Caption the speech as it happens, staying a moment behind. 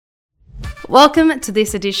Welcome to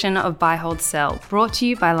this edition of Buy, Hold, Sell, brought to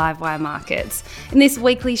you by Livewire Markets. In this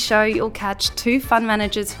weekly show, you'll catch two fund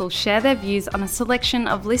managers who'll share their views on a selection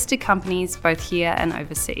of listed companies both here and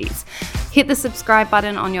overseas. Hit the subscribe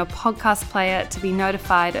button on your podcast player to be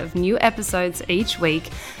notified of new episodes each week.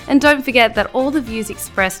 And don't forget that all the views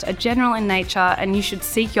expressed are general in nature and you should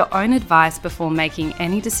seek your own advice before making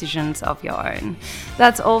any decisions of your own.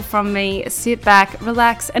 That's all from me. Sit back,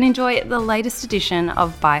 relax, and enjoy the latest edition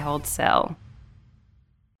of Buy, Hold, Sell.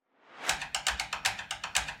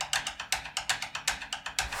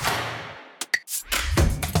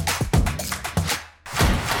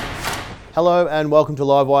 Hello and welcome to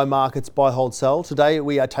Livewire Markets Buy, Hold, Sell. Today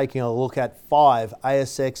we are taking a look at 5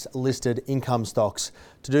 ASX listed income stocks.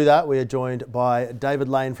 To do that, we are joined by David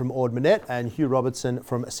Lane from Minnett and Hugh Robertson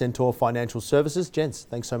from Centaur Financial Services. Gents,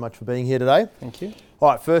 thanks so much for being here today. Thank you.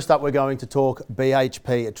 All right, first up we're going to talk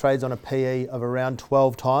BHP. It trades on a PE of around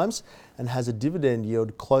 12 times and has a dividend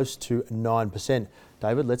yield close to 9%.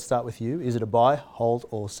 David, let's start with you. Is it a buy, hold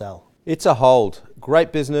or sell? It's a hold.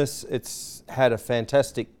 Great business. It's had a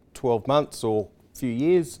fantastic 12 months or few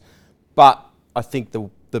years, but I think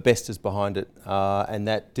the best is behind it, and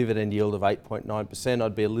that dividend yield of 8.9%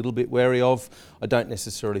 I'd be a little bit wary of. I don't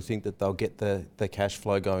necessarily think that they'll get the cash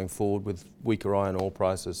flow going forward with weaker iron ore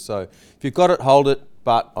prices. So if you've got it, hold it,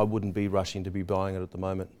 but I wouldn't be rushing to be buying it at the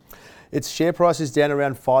moment. Its share price is down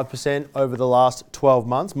around 5% over the last 12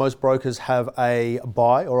 months. Most brokers have a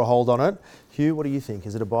buy or a hold on it. Hugh, what do you think?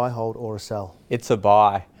 Is it a buy, hold or a sell? It's a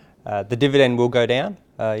buy. The dividend will go down,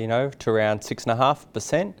 to around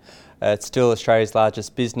 6.5%. It's still Australia's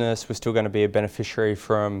largest business. We're still going to be a beneficiary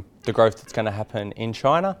from the growth that's going to happen in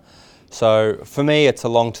China. So for me, it's a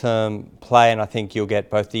long-term play, and I think you'll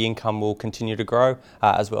get both the income will continue to grow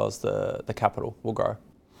as well as the capital will grow.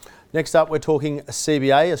 Next up, we're talking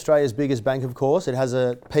CBA, Australia's biggest bank, of course. It has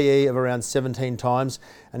a PE of around 17 times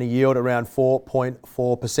and a yield around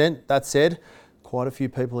 4.4%. That said, quite a few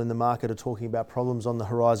people in the market are talking about problems on the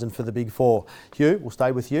horizon for the big four. Hugh, we'll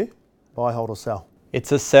stay with you. Buy, hold or sell?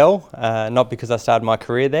 It's a sell, not because I started my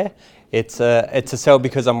career there. It's a sell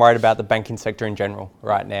because I'm worried about the banking sector in general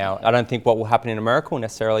right now. I don't think what will happen in America will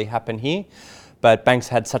necessarily happen here, but banks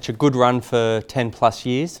had such a good run for 10 plus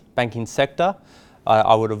years, banking sector.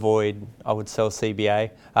 I would sell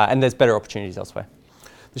CBA, and there's better opportunities elsewhere.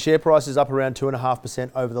 The share price is up around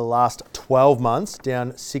 2.5% over the last 12 months,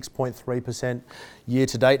 down 6.3% year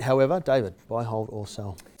to date. However, David, buy, hold or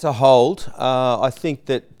sell? It's a hold. I think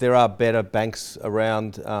that there are better banks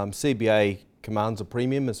around. CBA commands a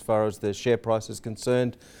premium as far as the share price is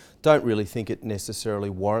concerned. Don't really think it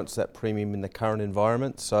necessarily warrants that premium in the current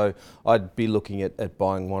environment. So I'd be looking at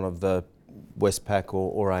buying one of the Westpac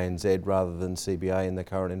or ANZ rather than CBA in the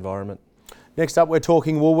current environment. Next up, we're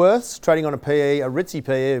talking Woolworths, trading on a PE, a ritzy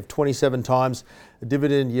PE of 27 times, a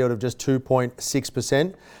dividend yield of just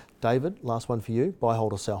 2.6%. David, last one for you, buy,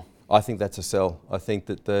 hold or sell? I think that's a sell. I think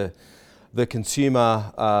that the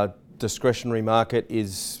consumer discretionary market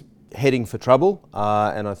is heading for trouble,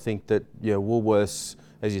 and I think that Woolworths,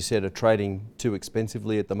 as you said, are trading too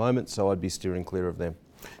expensively at the moment, so I'd be steering clear of them.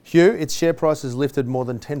 Hugh, its share price has lifted more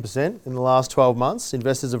than 10% in the last 12 months.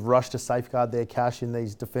 Investors have rushed to safeguard their cash in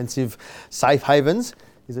these defensive safe havens.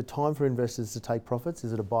 Is it time for investors to take profits?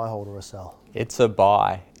 Is it a buy, hold or a sell? It's a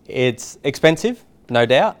buy. It's expensive, no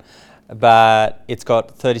doubt, but it's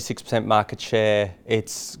got 36% market share.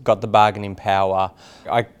 It's got the bargaining power.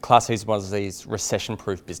 I class these as one of these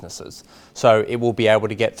recession-proof businesses. So it will be able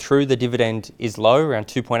to get through. The dividend is low, around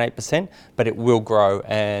 2.8%, but it will grow,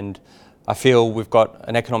 and I feel we've got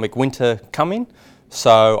an economic winter coming,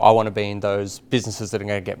 so I want to be in those businesses that are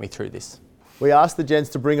going to get me through this. We asked the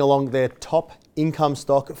gents to bring along their top income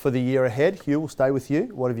stock for the year ahead. Hugh, we'll stay with you.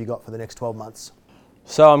 What have you got for the next 12 months?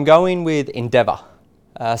 So I'm going with Endeavour.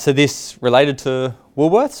 So this, related to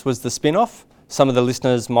Woolworths, was the spin-off. Some of the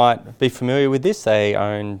listeners might be familiar with this. They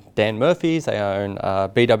own Dan Murphy's, they own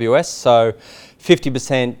BWS, so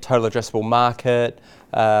 50% total addressable market.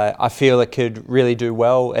 I feel it could really do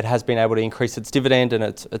well. It has been able to increase its dividend and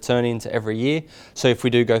its earnings every year. So if we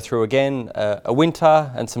do go through again a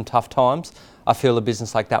winter and some tough times, I feel a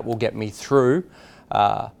business like that will get me through,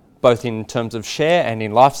 both in terms of share and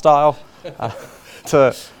in lifestyle,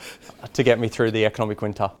 to get me through the economic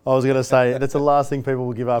winter. I was going to say, that's the last thing people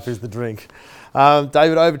will give up is the drink.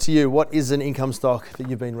 David, over to you. What is an income stock that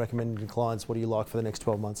you've been recommending to clients? What do you like for the next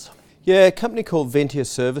 12 months? Yeah, a company called Ventia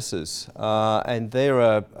Services, and they're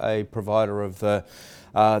a provider of the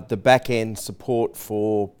back-end support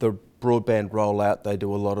for the broadband rollout. They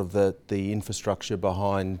do a lot of the infrastructure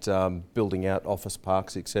behind building out office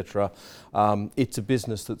parks, etc. It's a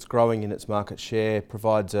business that's growing in its market share,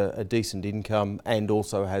 provides a decent income, and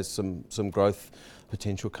also has some growth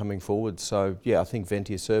potential coming forward. So yeah, I think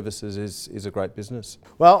Ventia Services is a great business.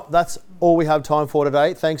 Well, that's all we have time for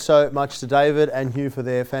today. Thanks so much to David and Hugh for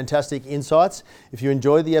their fantastic insights. If you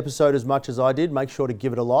enjoyed the episode as much as I did, make sure to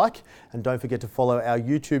give it a like, and don't forget to follow our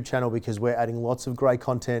YouTube channel because we're adding lots of great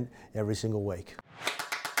content every single week.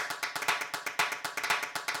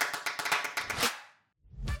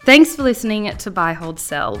 Thanks for listening to Buy, Hold,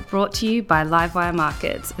 Sell, brought to you by Livewire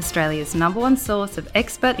Markets, Australia's #1 source of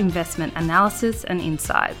expert investment analysis and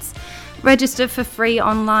insights. Register for free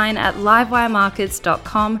online at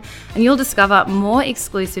livewiremarkets.com and you'll discover more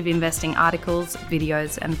exclusive investing articles,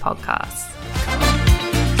 videos and podcasts.